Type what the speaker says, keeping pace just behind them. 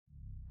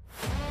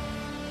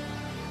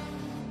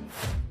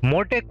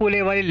मोटे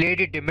कूले वाली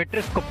लेडी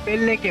डिमिट्रिस को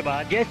पेलने के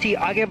बाद जैसे ही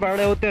आगे बढ़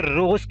रहे होते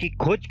रोज की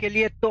खोज के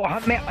लिए, तो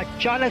हमें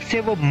अचानक से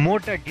वो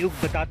मोटा ड्यूक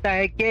बताता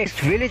है कि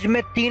इस विलेज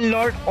में 3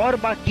 लॉर्ड और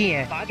बाकी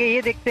हैं। आगे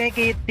ये देखते हैं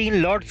कि ये 3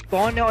 लॉर्ड्स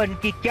कौन है और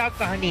इनकी क्या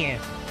कहानी है।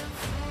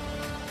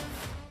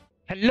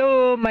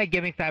 Hello my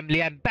gaming family,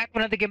 I am back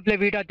with another game play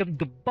video. हम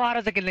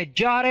दोबारा से खेलने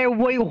जा रहे हैं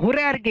वही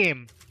हॉरर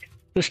गेम।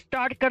 तो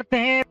स्टार्ट करते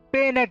हैं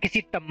बिना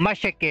किसी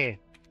तमाशे के।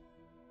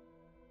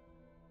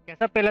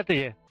 कैसा पहला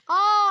तुझे?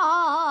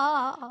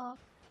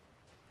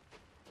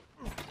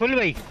 खुल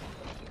भाई,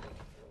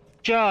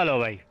 चलो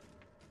भाई,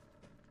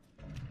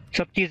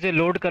 सब चीजें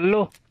लोड कर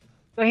लो,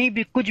 कहीं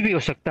भी कुछ भी हो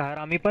सकता है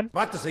हरामीपन।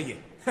 बात तो सही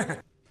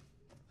है।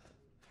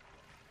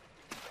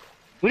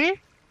 उरे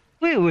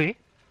उरे उरे,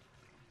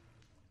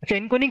 अच्छा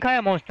इनको नहीं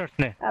खाया मॉन्स्टर्स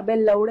ने? अबे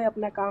लौड़े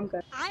अपना काम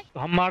कर। तो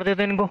हम मार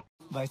देते इनको।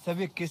 भाई साहब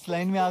ये किस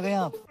लाइन में आ गए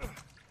आप?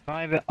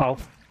 हाँ आओ,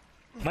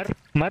 मर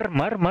मर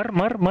मर मर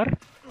मर मर,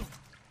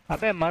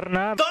 अबे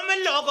मरना। तुम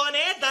लोगों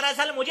ने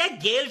दरअसल मुझे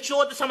गेल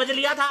चोद समझ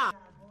लिया था।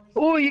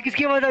 ओ ये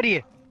किसकी आवाज आ रही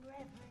है?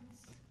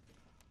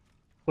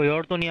 कोई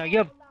और तो नहीं आ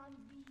गया? अब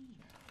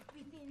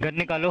गन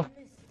निकालो।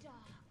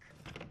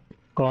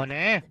 कौन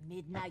है?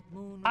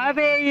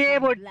 अबे ये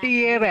बुट्टी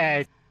है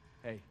बैठ।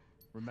 Hey,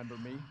 remember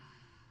me?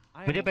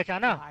 I मुझे almost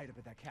पहचाना? died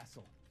up at that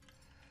castle.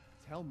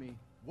 Tell me,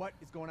 what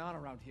is going on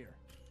around here?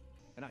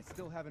 And I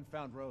still haven't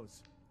found Rose.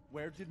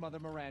 Where did Mother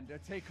Miranda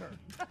take her?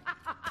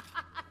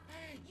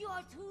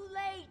 You're too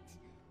late.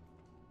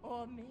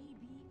 Or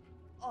maybe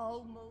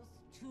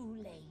almost too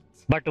late.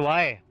 But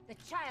why? The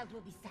child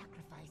will be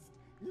sacrificed,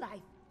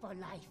 life for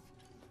life.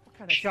 What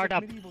kind of Shut sick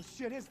up. medieval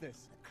shit is this?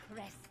 The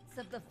crests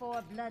of the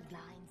 4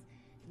 bloodlines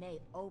may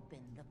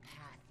open the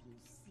path you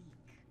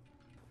seek.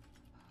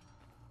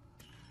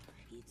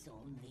 It's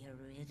only a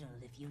riddle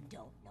if you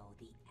don't know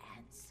the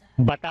answer.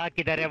 बता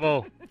किधर है वो,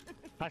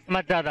 हंस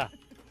मत ज्यादा।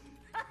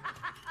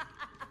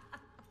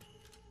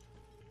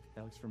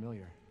 That looks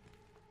familiar.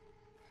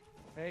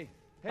 Hey,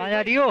 कहाँ hey,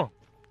 जा रही हो?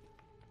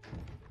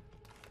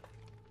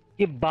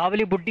 ये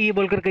बावली बुड्ढी ये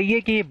बोलकर गई है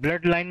कि ये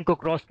ब्लड लाइन को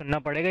क्रॉस करना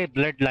पड़ेगा, ये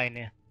ब्लड लाइन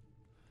है।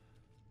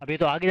 अभी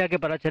तो आगे जाके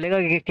पता चलेगा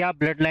कि क्या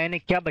ब्लड लाइन है,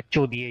 क्या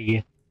बच्चोदी है ये।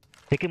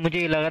 लेकिन मुझे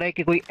ये लग रहा है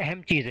कि कोई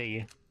अहम चीज है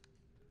ये,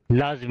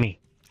 लाजमी।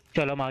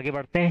 चलो हम आगे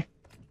बढ़ते हैं।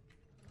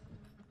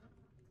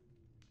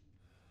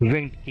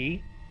 विंड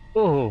की,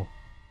 ओहो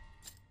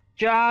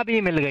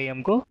चाबी मिल गई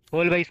हमको।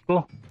 खोल भाई इसको,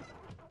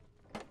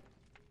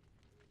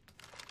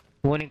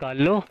 वो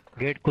निकाल लो,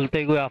 गेट खुलते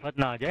ही कोई आफत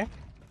ना आ जाए।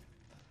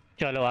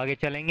 चलो आगे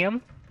चलेंगे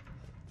हम।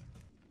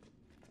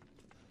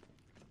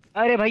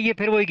 अरे भाई ये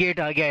फिर वही गेट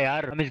आ गया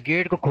यार। हम इस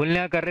गेट को खोलने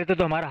का कर रहे थे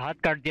तो हमारा हाथ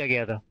काट दिया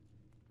गया था।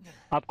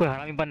 आप कोई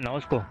हरामी बनना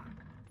उसको।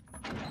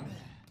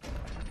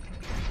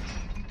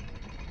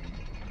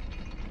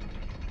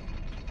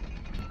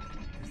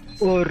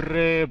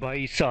 अरे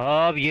भाई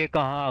साहब ये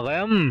कहाँ आ गए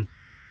हम?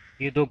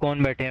 ये तो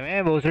कौन बैठे हुए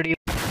हैं भोसड़ी?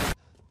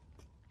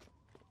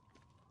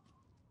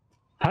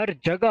 हर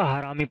जगह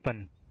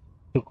हरामीपन,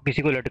 तो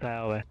किसी को लटकाया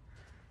हुआ है।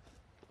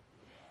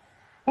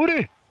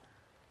 अरे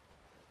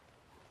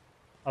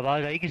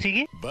आवाज आई किसी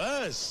की?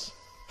 बस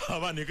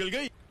हवा निकल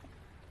गई।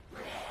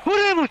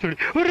 अरे भोसड़ी,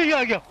 अरे ये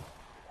आ गया।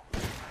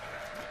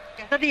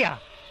 कैसा दिया?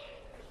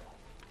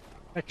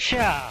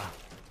 अच्छा,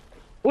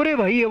 अरे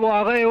भाई ये वो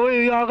आ गए,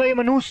 ओए आ गए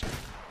मनुष्य।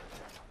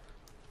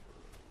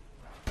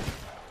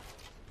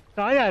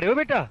 कहाँ जा रहे हो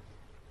बेटा?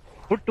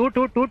 उठ उठ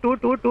उठ उठ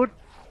उठ उठ उठ,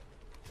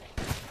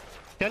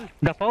 चल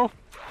दफाओ,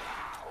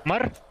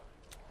 मर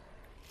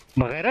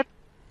बगैरत।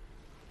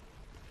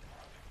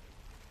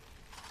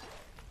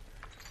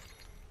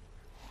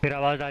 फिर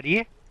आवाज आ रही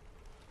है,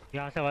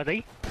 यहाँ से आवाज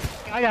आई।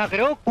 क्या जा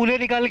रहे हो कूले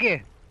निकाल के?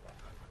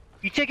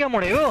 पीछे क्या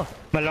मुड़े हो?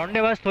 मैं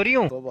लौंडेबाज थोड़ी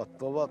हूँ।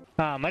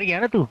 हाँ मर गया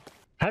ना तू।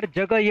 हर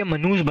जगह ये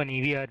मनूस बनी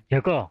हुई है, हर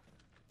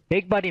जगह।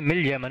 एक बार ही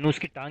मिल जाए मनूस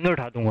की टांगे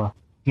उठा दूंगा।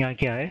 यहाँ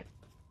क्या है?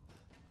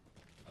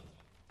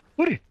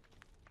 अरे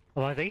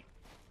आवाज आई।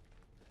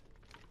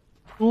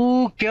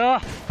 तू क्या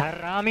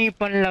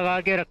हरामीपन लगा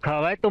के रखा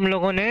हुआ है तुम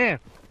लोगों ने?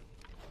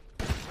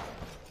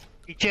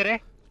 पीछे रह,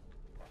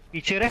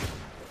 पीछे रह,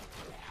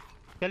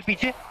 चल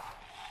पीछे।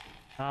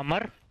 हाँ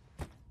मर।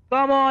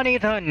 Come on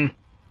Ethan.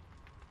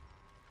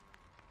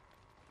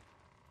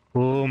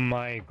 Oh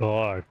my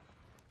God,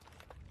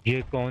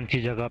 ये कौन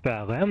सी जगह पे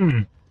आ गए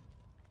हम?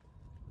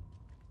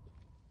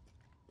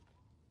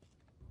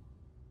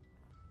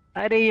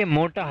 अरे ये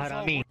मोटा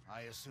हरामी।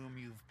 I assume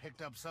you've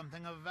picked up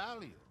something of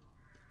value.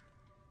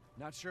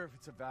 Not sure if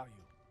it's of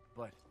value,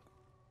 but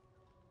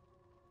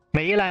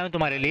मैं ये लाया हूँ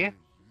तुम्हारे लिए।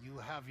 You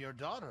have your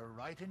daughter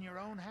right in your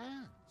own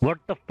hands. What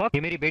the fuck?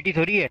 ये मेरी बेटी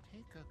थोड़ी है।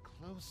 Take a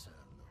closer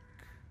look.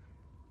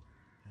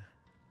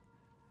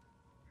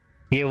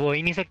 ये वो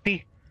ही नहीं सकती,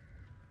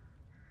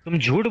 तुम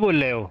झूठ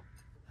बोल रहे हो।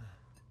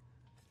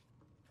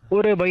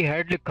 अरे भाई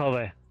हेड लिखा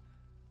हुआ है।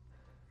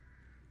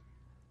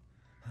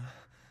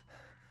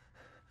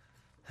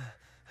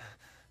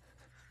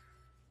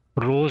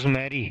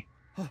 Rosemary.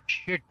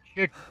 Shit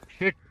shit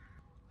shit.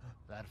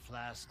 That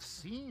flask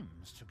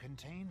seems to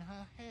contain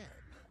her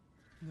head.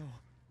 no.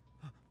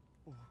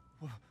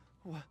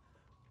 What?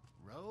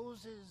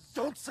 Rose is...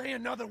 Don't say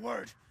another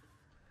word.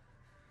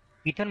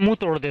 Ethan मुंह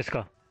तोड़ दे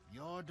इसका।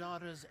 Your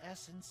daughter's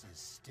essence is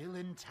still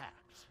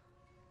intact.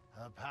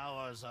 Her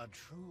powers are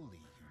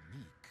truly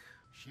unique.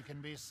 She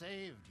can be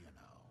saved, you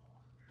know.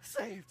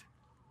 Saved?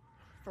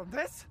 From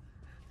this?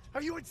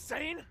 Are you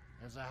insane?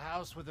 There's a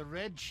house with a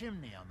red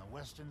chimney on the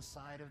western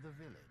side of the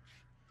village.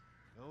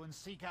 Go and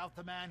seek out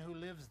the man who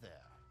lives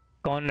there.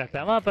 कौन रहता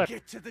है वहाँ पर?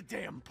 Get to the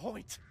damn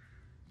point.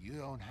 You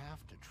don't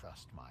have to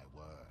trust my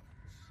words.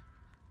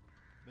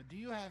 But do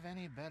you have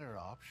any better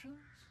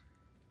options?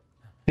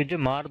 तुझे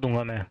मार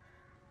दूंगा मैं।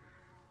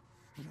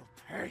 You'll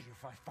pay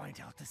if I find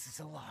out this is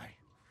a lie.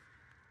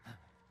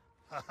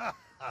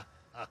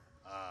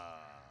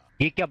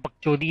 ये क्या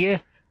बकचोदी है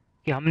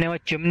कि हमने वहाँ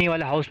चिमनी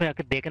वाले हाउस में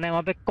जाकर देखना है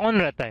वहाँ पे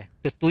कौन रहता है।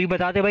 तो तू ही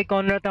बता दे भाई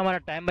कौन रहता है, हमारा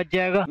टाइम बच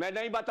जाएगा। मैं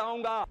नहीं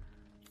बताऊंगा।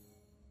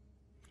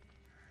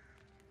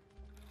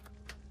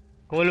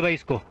 खोल भाई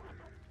इसको,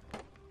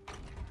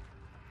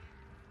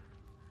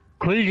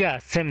 खुल जा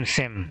सिम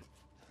सिम।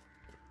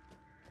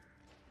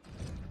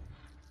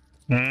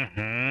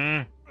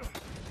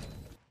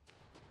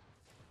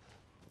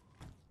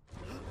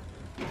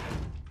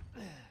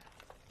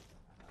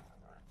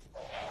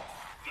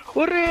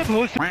 अरे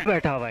भूस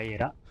बैठा हुआ है ये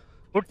रहा।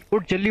 उठ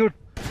उठ जल्दी उठ।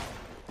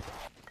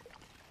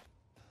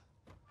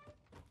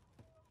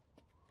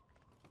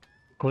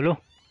 खोलो।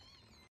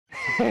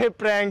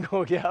 प्रैंक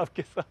हो गया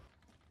आपके साथ।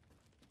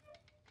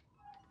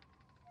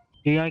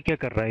 ये यहाँ क्या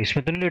कर रहा है?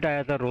 इसमें तो नहीं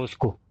लिटाया था रोज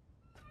को।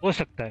 हो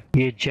सकता है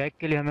ये जैक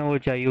के लिए हमें वो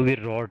चाहिए होगी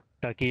रॉड,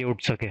 ताकि ये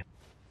उठ सके।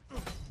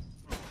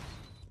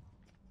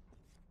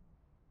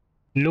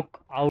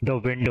 Look out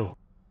the window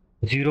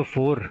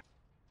 04।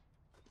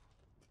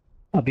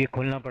 अब ये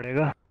खोलना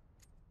पड़ेगा।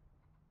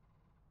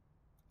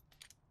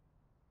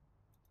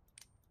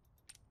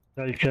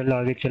 चल चल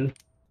आगे चल।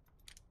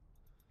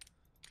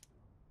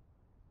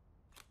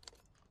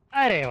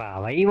 अरे वाह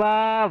भाई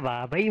वाह,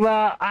 वाह भाई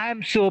वाह, आई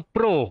एम सो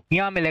प्रो।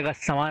 यहाँ मिलेगा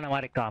सामान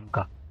हमारे काम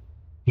का,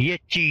 ये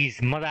चीज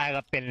मजा आएगा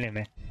पहनने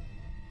में।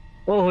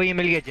 ओहो ये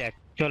मिल गया जैक।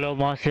 चलो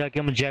वहां से जाके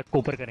हम जैक को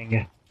ऊपर करेंगे।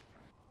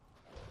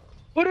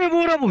 अरे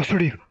बोरा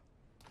भोसड़ी,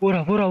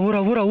 बोरा बोरा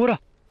बोरा बोरा बोरा।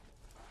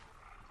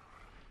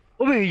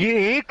 अबे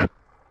ये 1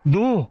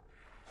 2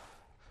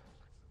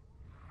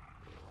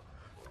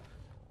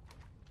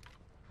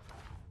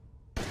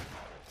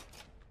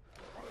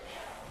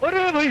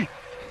 अरे भाई,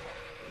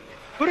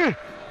 अरे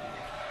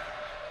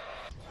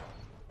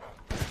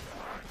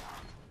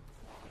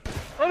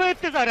अबे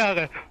इतने सारे आ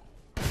गए।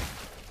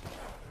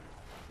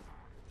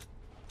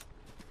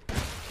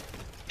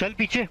 चल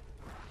पीछे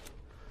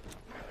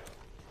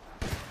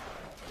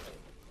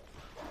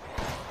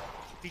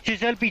पीछे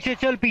चल, पीछे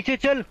चल, पीछे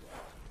चल।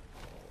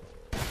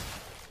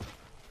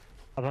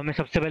 अब हमें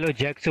सबसे पहले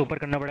जैक से ऊपर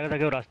करना पड़ेगा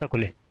ताकि वो रास्ता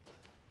खुले।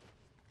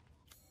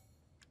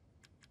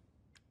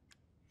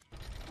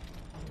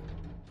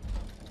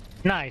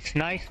 Nice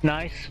nice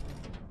nice.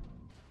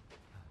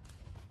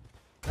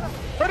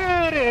 अरे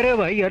अरे अरे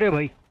भाई, अरे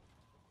भाई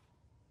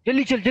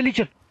जल्दी चल जल्दी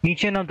चल,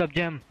 नीचे ना दब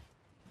जाए हम।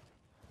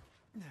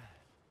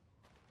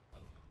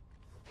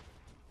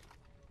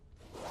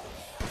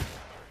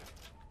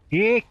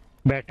 ये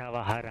बैठा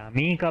हुआ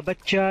हरामी का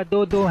बच्चा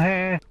 2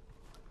 है।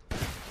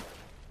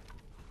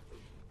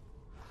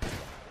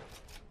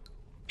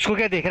 उसको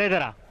क्या देख रहे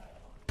जरा?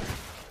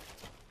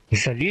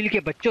 जलील के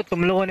बच्चों,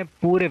 तुम लोगों ने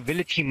पूरे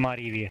विलेज की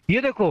मारी हुई है।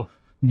 ये देखो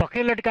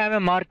बकरे लटकाए में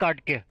मार काट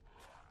के।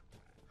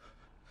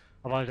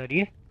 आवाज आ रही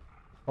है।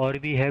 और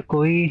भी है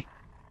कोई?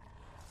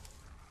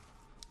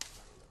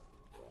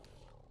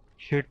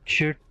 Shit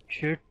shit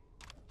shit.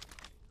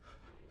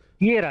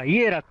 ये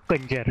रहा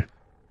कंजर।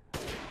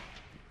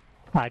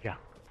 आजा।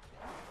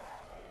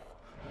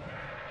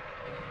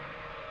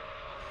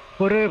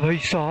 अरे भाई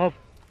साहब,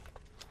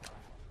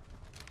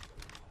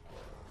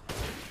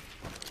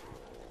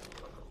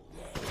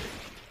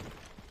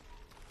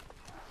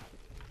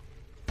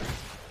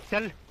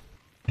 चल।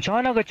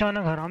 अचानक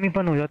अचानक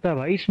हरामीपन हो जाता है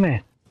भाई इसमें।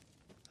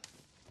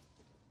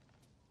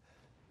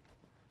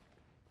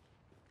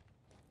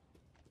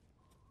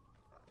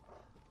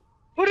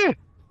 अरे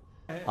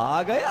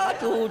आ गया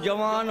तू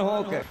जवान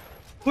होकर।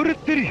 अरे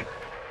तेरी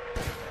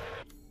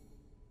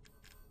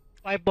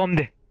पाइप बॉम्ब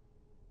दे।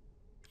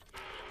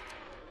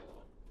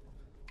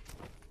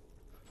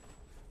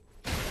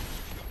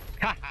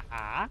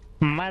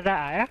 मजा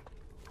आया।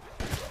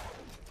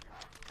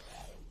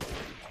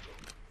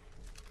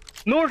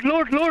 लोड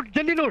लोड लोड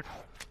जल्दी लोड।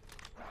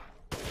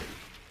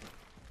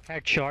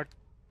 हेडशॉट।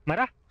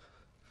 मरा,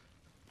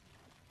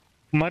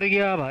 मर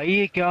गया भाई।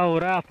 ये क्या हो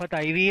रहा है? आफत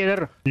आई हुई है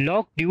इधर।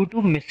 Lock due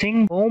to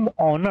missing home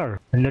honour.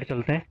 अंदर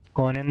चलते हैं।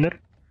 कौन है अंदर?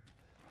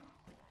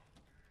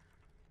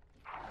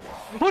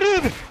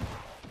 अरे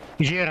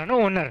ये रहा ना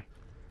ओनर।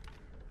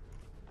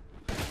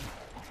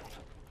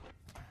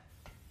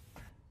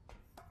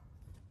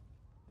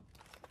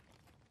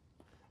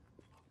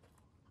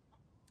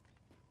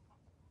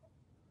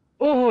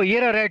 ओहो ये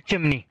रहा रेड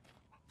चिमनी।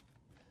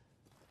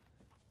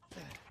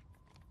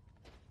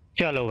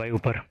 चलो भाई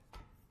ऊपर।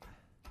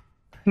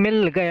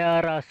 मिल गया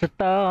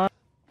रास्ता।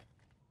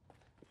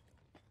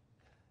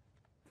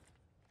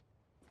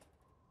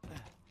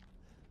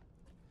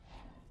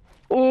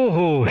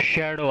 ओहो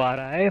शैडो आ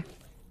रहा है।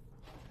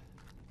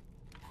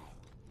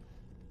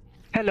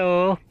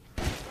 हेलो।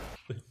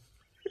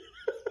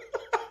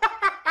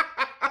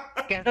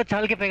 कैसा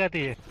छाल के फेंका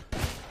तुझे?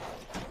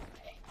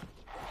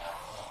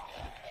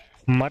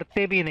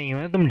 मरते भी नहीं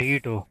हो तुम,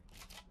 ढीठ हो।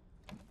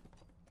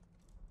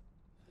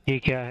 ये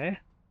क्या है?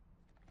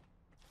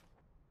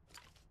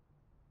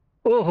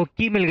 ओहो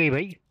की मिल गई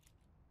भाई,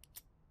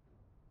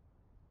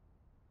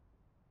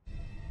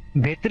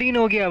 बेहतरीन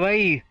हो गया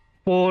भाई।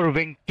 4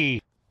 विंग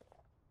की।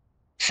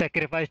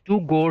 Sacrifice 2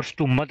 goats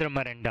to Mother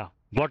Miranda.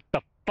 What the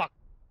fuck?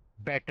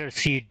 Better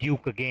see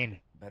Duke again.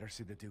 Better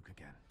see the Duke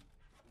again.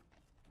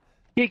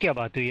 ये क्या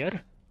बात हुई यार?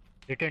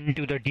 Return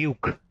to the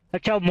Duke.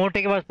 अच्छा अब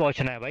मोटे के पास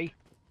पहुंचना है भाई।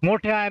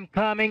 मोटे I am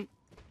coming.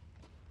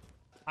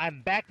 I am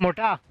back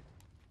मोटा।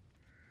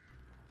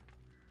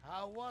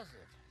 How was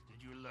it?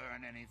 Did you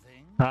learn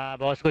anything? हाँ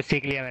बॉस कुछ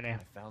सीख लिया मैंने। I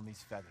found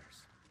these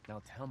feathers.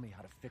 Now tell me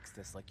how to fix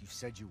this like you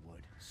said you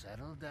would.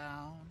 Settle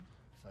down.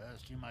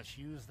 First, you must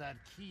use that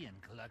key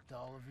and collect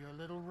all of your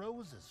little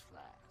roses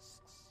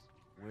flasks.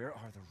 Where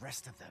are the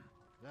rest of them?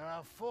 There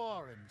are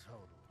 4 in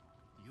total.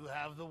 You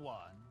have the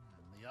one,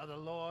 and the other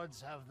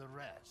lords have the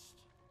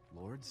rest.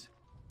 Lords?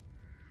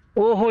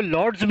 ओहो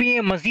Lord's भी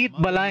हैं, मजीद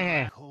बलाएं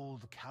हैं।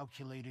 Cold,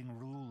 calculating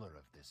ruler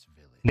of this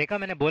village. देखा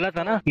मैंने बोला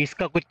था ना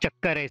इसका कुछ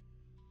चक्कर है।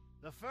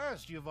 The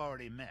first you've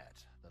already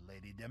met, the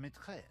Lady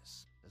Demetres.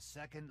 The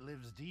second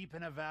lives deep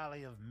in a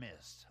valley of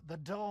mist, the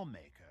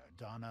dollmaker,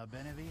 Donna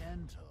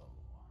Beneviento.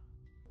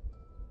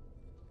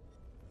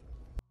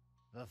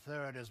 The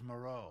third is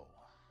Moreau,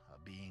 a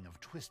being of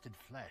twisted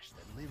flesh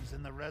that lives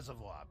in the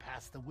reservoir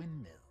past the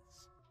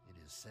windmills. It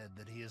is said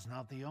that he is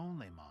not the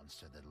only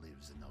monster that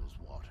lives in those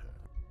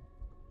waters.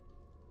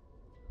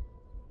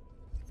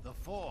 The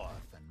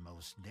fourth and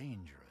most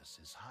dangerous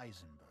is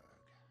Heisenberg.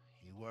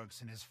 He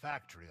works in his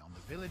factory on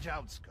the village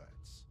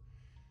outskirts.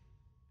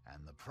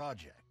 And the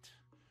project,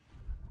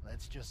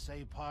 let's just say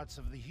parts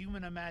of the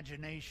human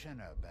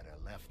imagination are better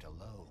left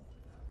alone.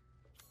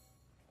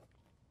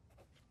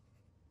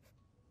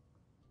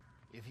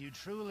 If you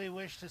truly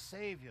wish to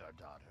save your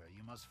daughter,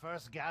 you must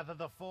first gather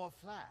the 4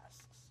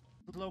 flasks,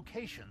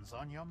 locations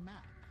on your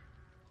map.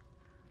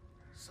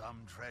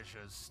 Some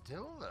treasures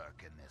still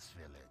lurk in this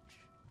village.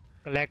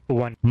 Collect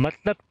 1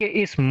 मतलब कि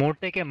इस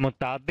मोटे के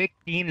मुताबिक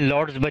 3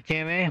 Lord's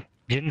बचे हुए हैं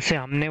जिनसे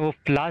हमने वो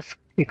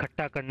फ्लास्क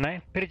इकट्ठा करना है,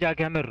 फिर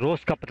जाके हमें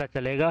रोज का पता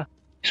चलेगा।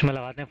 इसमें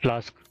लगाते हैं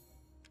flask.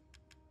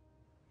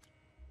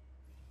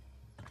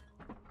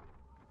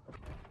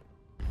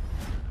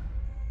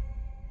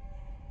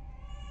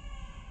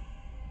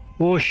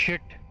 Oh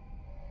shit,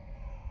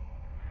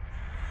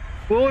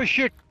 oh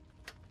shit,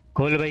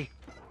 खोल भाई।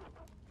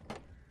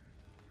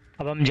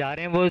 अब हम जा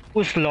रहे हैं वो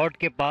उस लॉर्ड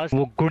के पास,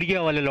 वो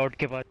गुड़िया वाले लॉर्ड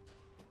के पास।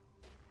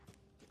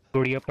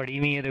 गुड़िया पड़ी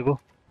हुई है देखो।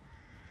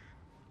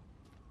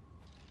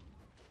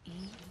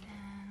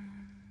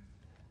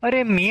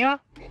 अरे मिया